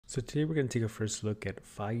So today we're going to take a first look at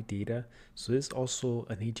Phidata. So this is also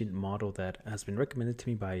an agent model that has been recommended to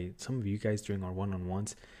me by some of you guys during our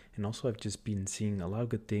one-on-ones, and also I've just been seeing a lot of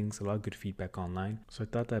good things, a lot of good feedback online. So I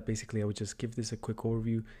thought that basically I would just give this a quick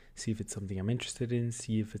overview, see if it's something I'm interested in,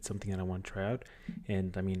 see if it's something that I want to try out.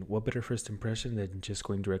 And I mean, what better first impression than just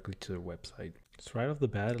going directly to their website. So right off the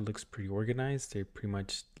bat, it looks pretty organized. They're pretty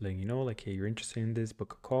much letting you know, like, hey, you're interested in this,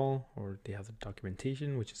 book a call, or they have the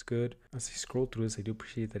documentation, which is good. As I scroll through this, I do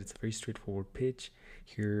appreciate that it's a very straightforward pitch.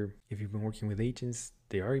 Here, if you've been working with agents,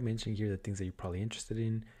 they already mentioned here the things that you're probably interested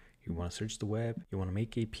in. You want to search the web, you want to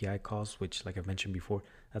make API calls, which, like I've mentioned before,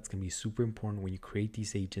 that's going to be super important when you create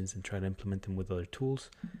these agents and try to implement them with other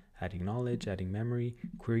tools. Adding knowledge, adding memory,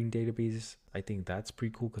 querying databases. I think that's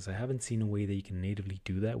pretty cool because I haven't seen a way that you can natively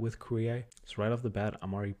do that with crewai. So right off the bat,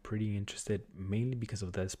 I'm already pretty interested, mainly because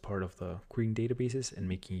of this part of the querying databases and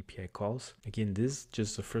making API calls. Again, this is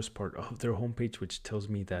just the first part of their homepage, which tells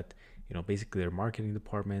me that, you know, basically their marketing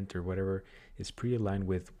department or whatever is pretty aligned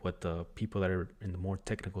with what the people that are in the more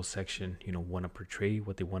technical section, you know, want to portray,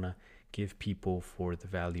 what they want to give people for the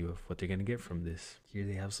value of what they're going to get from this. Here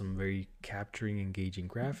they have some very capturing, engaging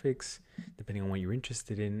graphics, depending on what you're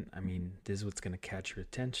interested in. I mean, this is what's going to catch your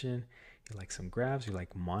attention. You like some graphs, you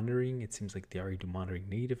like monitoring. It seems like they already do monitoring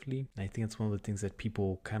natively. And I think that's one of the things that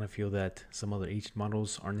people kind of feel that some other agent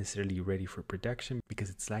models aren't necessarily ready for production because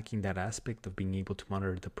it's lacking that aspect of being able to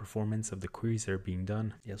monitor the performance of the queries that are being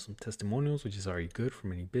done. You have some testimonials, which is already good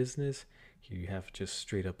from any business. Here you have just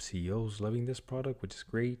straight up CEOs loving this product, which is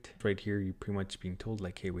great. Right here, you're pretty much being told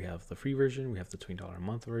like, hey, we have the free version, we have the $20 a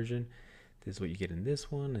month version. This is what you get in this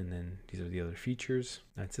one, and then these are the other features.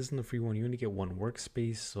 Now it says in the free one, you only get one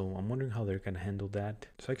workspace, so I'm wondering how they're going to handle that.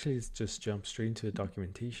 So actually, let's just jump straight into the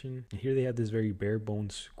documentation. And here they have this very bare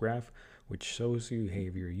bones graph, which shows you, hey,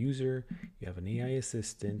 if you're a user, you have an AI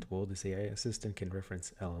assistant. Well, this AI assistant can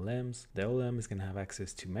reference LLMs. The LLM is going to have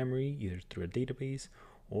access to memory, either through a database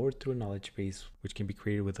or through a knowledge base, which can be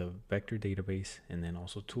created with a vector database, and then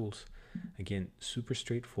also tools. Again, super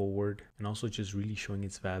straightforward, and also just really showing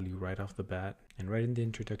its value right off the bat. And right in the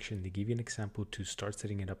introduction, they give you an example to start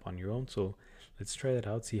setting it up on your own. So let's try that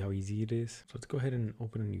out, see how easy it is. So let's go ahead and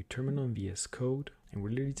open a new terminal in VS Code, and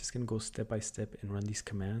we're literally just going to go step by step and run these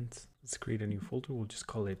commands. Let's create a new folder. We'll just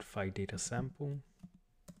call it Phidata sample.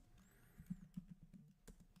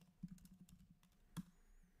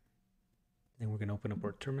 Then we're going to open up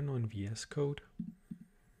our terminal in VS Code.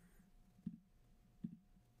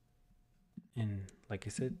 And like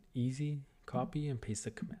I said, easy, copy and paste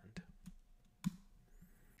the command.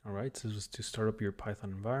 All right, so this was to start up your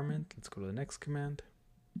Python environment. Let's go to the next command.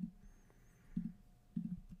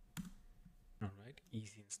 All right,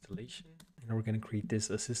 easy installation. And now we're going to create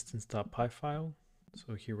this assistance.py file.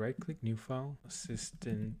 So here, right click, new file,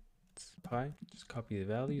 assistance.py. Just copy the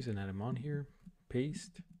values and add them on here,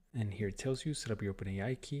 paste. And here it tells you set up your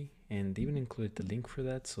OpenAI key, and they even included the link for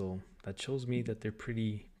that. So that shows me that they're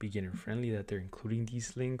pretty beginner friendly, that they're including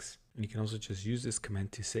these links. And you can also just use this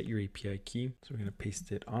command to set your API key. So we're going to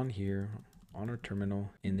paste it on here on our terminal.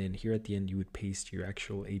 And then here at the end, you would paste your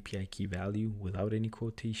actual API key value without any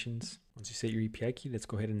quotations. Once you set your API key, let's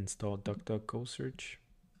go ahead and install DuckDuckGo search.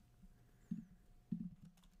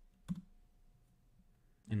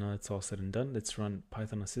 And now that's all said and done. Let's run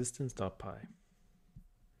python assistance.py.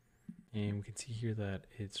 And we can see here that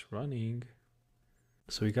it's running.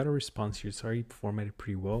 So we got a response here. It's already formatted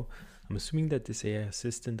pretty well. I'm assuming that this AI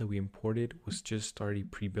assistant that we imported was just already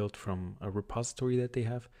pre-built from a repository that they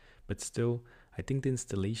have, but still, I think the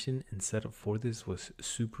installation and setup for this was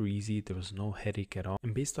super easy. There was no headache at all.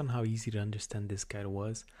 And based on how easy to understand this guide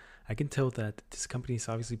was, I can tell that this company is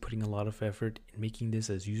obviously putting a lot of effort in making this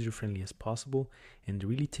as user-friendly as possible, and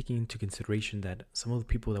really taking into consideration that some of the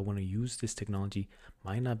people that want to use this technology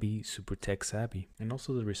might not be super tech savvy. And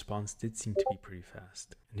also the response did seem to be pretty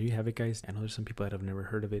fast. And there you have it, guys. I know there's some people that have never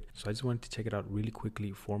heard of it, so I just wanted to check it out really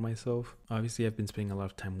quickly for myself. Obviously, I've been spending a lot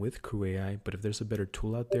of time with crewai, but if there's a better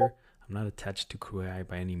tool out there, I'm not attached to crewai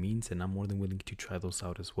by any means, and I'm more than willing to try those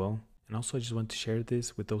out as well. And also, I just want to share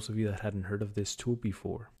this with those of you that hadn't heard of this tool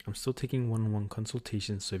before. I'm still taking one-on-one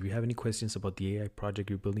consultations, so if you have any questions about the AI project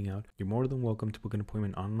you're building out, you're more than welcome to book an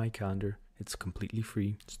appointment on my calendar. It's completely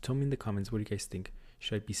free. Just tell me in the comments, what do you guys think?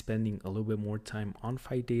 Should I be spending a little bit more time on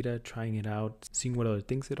Phidata, trying it out, seeing what other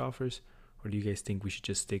things it offers? Or do you guys think we should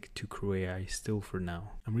just stick to crewai still for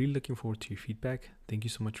now? I'm really looking forward to your feedback. Thank you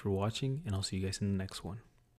so much for watching, and I'll see you guys in the next one.